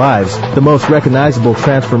maximizing their lives, the most recognizable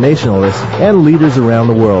transformationalists and leaders around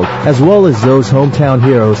the world, as well as those hometown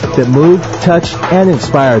heroes that move, touch, and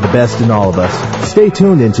inspire the best in all of us. Stay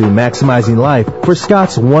tuned into Maximizing Life for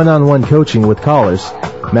Scott's one-on-one coaching with callers.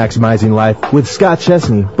 Maximizing Life with Scott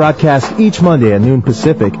Chesney, broadcast each Monday at noon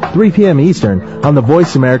Pacific, 3 p.m. Eastern on the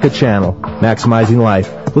Voice America channel. Maximizing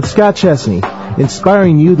Life with Scott Chesney,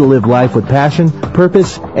 inspiring you to live life with passion,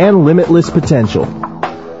 purpose, and limitless potential.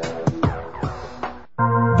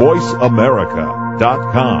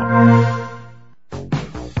 VoiceAmerica.com.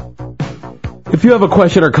 If you have a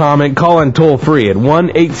question or comment, call in toll-free at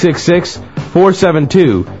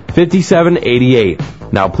 1-866-472-5788.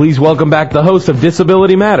 Now, please welcome back the host of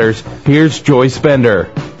Disability Matters. Here's Joyce Bender.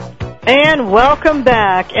 And welcome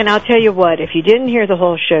back. And I'll tell you what, if you didn't hear the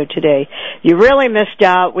whole show today, you really missed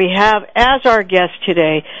out. We have as our guest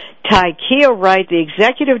today, TyKiah Wright, the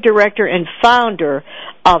Executive Director and Founder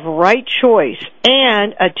of Right Choice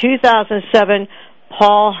and a 2007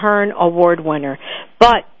 Paul Hearn Award winner.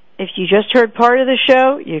 But if you just heard part of the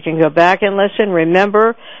show, you can go back and listen.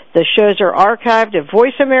 Remember, the shows are archived at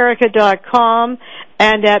voiceamerica.com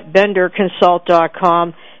and at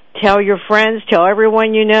benderconsult.com. Tell your friends, tell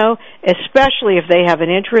everyone you know, especially if they have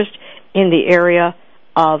an interest in the area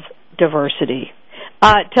of diversity.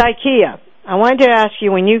 TyKiah, I wanted to ask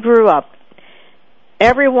you, when you grew up,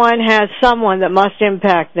 everyone has someone that must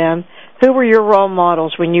impact them. Who were your role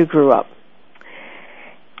models when you grew up?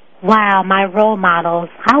 Wow, my role models,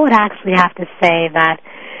 I would actually have to say that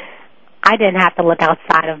I didn't have to look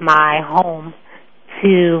outside of my home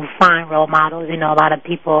to find role models. You know, a lot of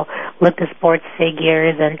people look to sports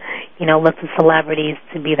figures and, you know, look to celebrities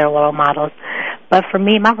to be their role models. But for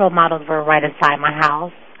me, my role models were right inside my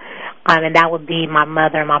house. And that would be my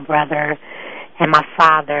mother, my brother, and my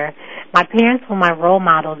father. My parents were my role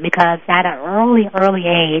models because at an early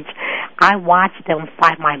age, I watched them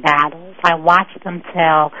fight my battles. I watched them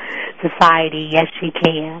tell society, yes, she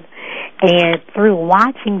can. And through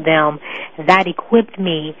watching them, that equipped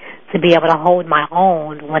me to be able to hold my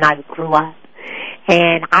own when I grew up.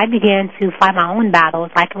 And I began to fight my own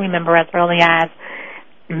battles. I can remember as early as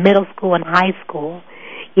middle school and high school.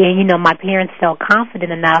 And, you know, my parents felt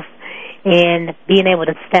confident enough in being able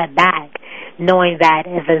to step back, knowing that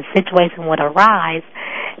if a situation would arise,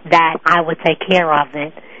 that I would take care of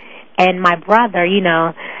it. And my brother, you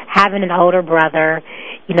know, having an older brother,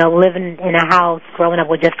 you know, living in a house, growing up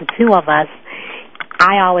with just the two of us,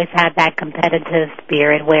 I always had that competitive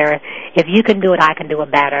spirit where if you can do it, I can do it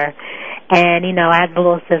better. And, you know, as a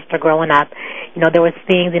little sister growing up, you know, there was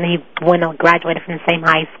things, and he graduated from the same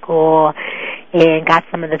high school and got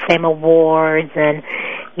some of the same awards, and,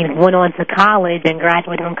 you know, went on to college and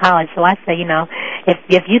graduated from college. So I say, you know,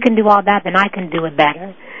 if you can do all that, then I can do it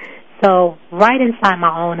better. So right inside my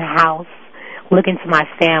own house, looking to my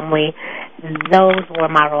family, those were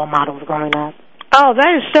my role models growing up. Oh,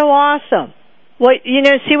 that is so awesome. Well,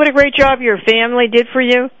 see what a great job your family did for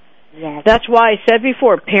you? Yes. That's why I said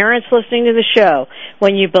before, parents listening to the show,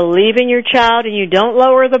 when you believe in your child and you don't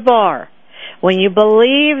lower the bar, when you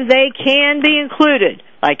believe they can be included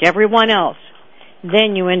like everyone else,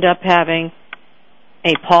 then you end up having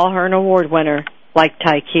a Paul Hearn Award winner like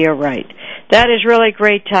TyKiah Wright. That is really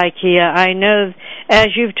great, TyKiah. I know,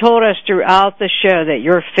 as you've told us throughout the show, that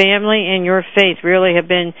your family and your faith really have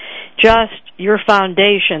been just your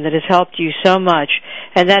foundation that has helped you so much,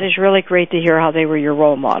 and that is really great to hear how they were your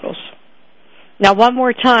role models. Now, one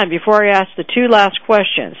more time before I ask the two last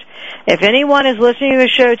questions. If anyone is listening to the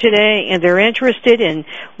show today and they're interested in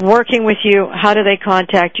working with you, how do they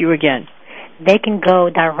contact you again? They can go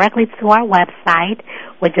directly to our website,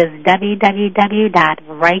 which is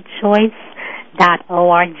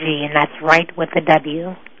www.rightchoice.org, and that's right with the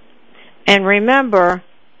W. And remember,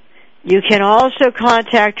 you can also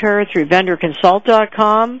contact her through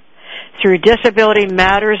vendorconsult.com, through Disability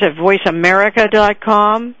Matters at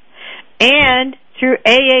voiceamerica.com, and through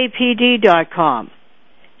aapd.com.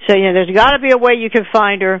 So, there's got to be a way you can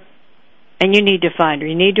find her, and you need to find her.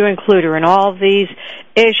 You need to include her in all of these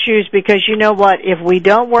issues, because you know what? If we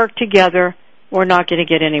don't work together, we're not going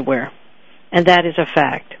to get anywhere. And that is a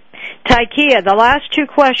fact. TyKiah, the last two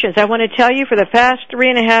questions. I want to tell you, for the past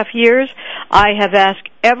 3.5 years, I have asked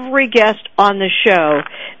every guest on the show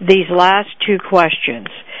these last two questions.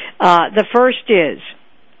 The first is,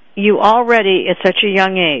 you already, at such a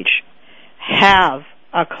young age, have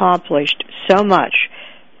accomplished so much.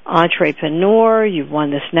 Entrepreneur, you've won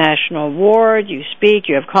this national award, you speak,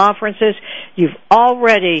 you have conferences, you've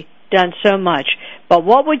already done so much. But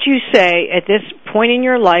what would you say at this point in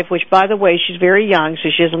your life, which, by the way, she's very young, so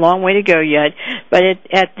she has a long way to go yet, but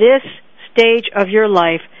at this stage of your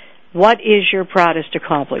life, what is your proudest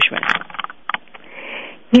accomplishment?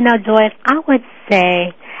 Joyce, I would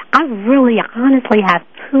say I really honestly have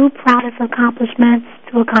two proudest accomplishments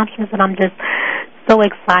that I'm just so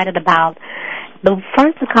excited about. The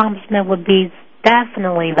first accomplishment would be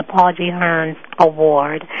definitely the Paul G. Hearns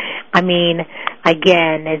Award. I mean,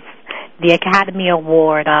 again, it's the Academy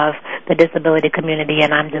Award of the disability community,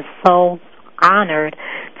 and I'm just so honored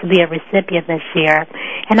to be a recipient this year.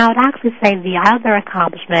 And I would actually say the other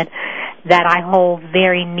accomplishment that I hold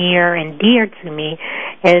very near and dear to me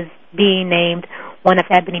is being named one of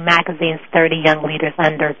Ebony Magazine's 30 Young Leaders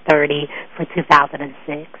Under 30 for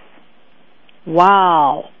 2006.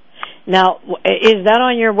 Wow. Now, is that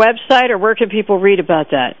on your website, or where can people read about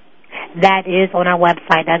that? That is on our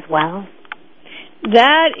website as well.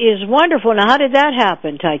 That is wonderful. Now, how did that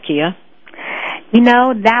happen, TyKiah?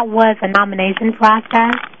 That was a nomination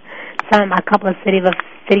process. A couple of city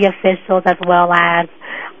officials, as well as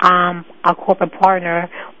our corporate partner,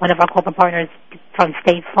 one of our corporate partners from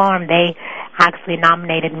State Farm, they actually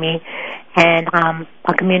nominated me, and a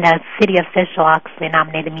city official actually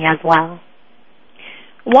nominated me as well.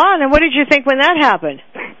 Wow, and what did you think when that happened?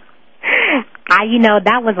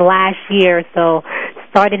 That was last year, so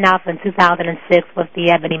starting off in 2006 with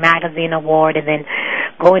the Ebony Magazine Award, and then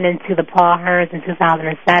going into the Paul Hearns in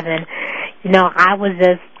 2007, I was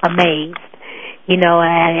just amazed.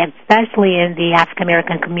 And especially in the African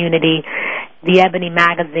American community, the Ebony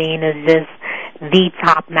Magazine is just the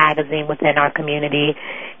top magazine within our community,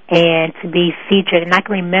 and to be featured, and I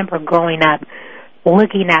can remember growing up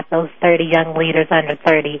looking at those 30 young leaders under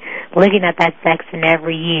 30, looking at that section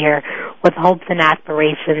every year with hopes and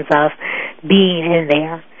aspirations of being in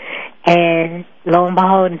there. And lo and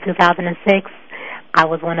behold, in 2006, I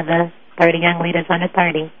was one of the 30 young leaders under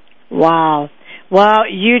 30. Wow. Well,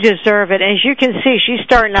 you deserve it. As you can see, she's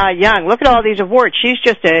starting out young. Look at all these awards. She's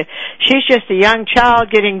just a young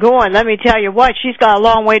child getting going. Let me tell you what, she's got a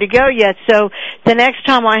long way to go yet. So the next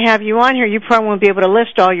time I have you on here, you probably won't be able to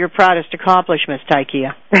list all your proudest accomplishments,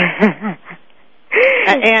 TyKiah.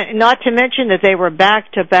 And not to mention that they were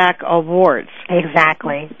back-to-back awards.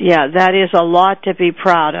 Exactly. Yeah, that is a lot to be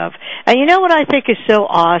proud of. And you know what I think is so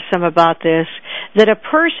awesome about this? That a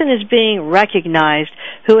person is being recognized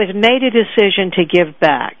who has made a decision to give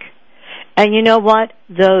back. And you know what?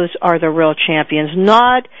 Those are the real champions.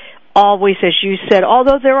 Not always, as you said,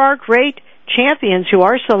 although there are great champions who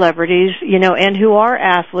are celebrities, and who are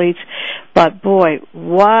athletes, but boy,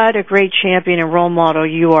 what a great champion and role model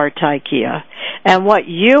you are, TyKiah. And what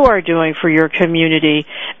you are doing for your community,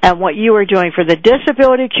 and what you are doing for the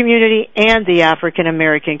disability community and the African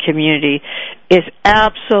American community is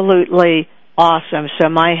absolutely awesome. So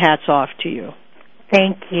my hat's off to you.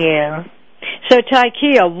 Thank you. So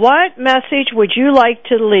TyKiah, what message would you like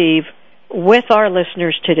to leave with our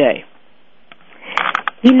listeners today?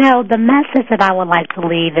 The message that I would like to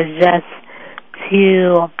leave is just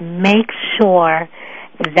to make sure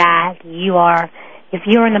that if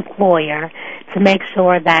you're an employer, to make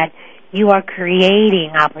sure that you are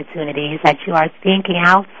creating opportunities, that you are thinking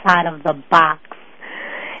outside of the box,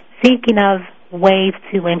 thinking of ways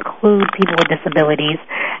to include people with disabilities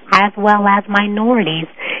as well as minorities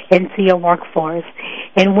into your workforce.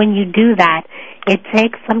 And when you do that, it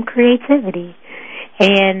takes some creativity.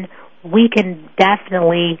 And we can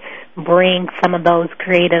definitely bring some of those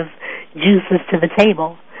creative juices to the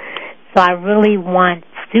table. So I really want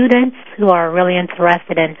students who are really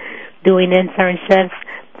interested in doing internships,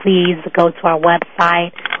 please go to our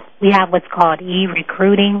website. We have what's called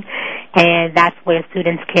e-recruiting, and that's where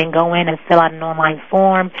students can go in and fill out an online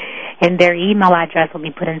form, and their email address will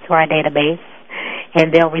be put into our database,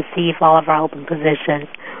 and they'll receive all of our open positions.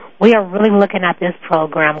 We are really looking at this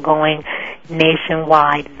program going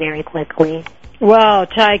nationwide very quickly. Well,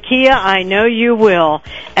 TyKiah, I know you will.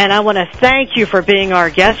 And I want to thank you for being our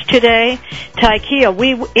guest today. TyKiah,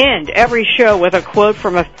 we end every show with a quote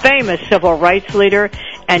from a famous civil rights leader,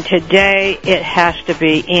 and today it has to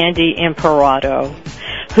be Andy Imperato,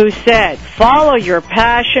 who said, "Follow your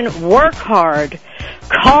passion, work hard,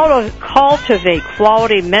 cultivate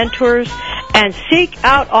quality mentors, and seek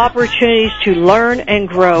out opportunities to learn and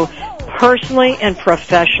grow personally and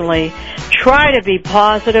professionally. Try to be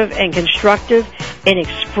positive and constructive in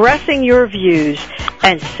expressing your views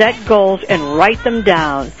and set goals and write them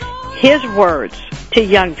down." His words to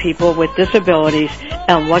young people with disabilities,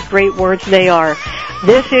 and what great words they are.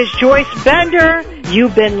 This is Joyce Bender.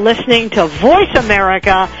 You've been listening to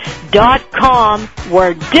VoiceAmerica.com,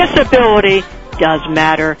 where disability does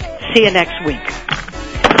matter. See you next week.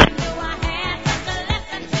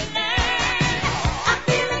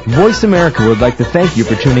 Voice America would like to thank you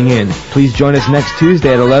for tuning in. Please join us next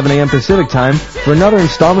Tuesday at 11 a.m. Pacific Time for another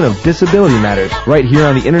installment of Disability Matters, right here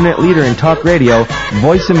on the Internet leader in talk radio,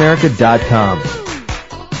 VoiceAmerica.com.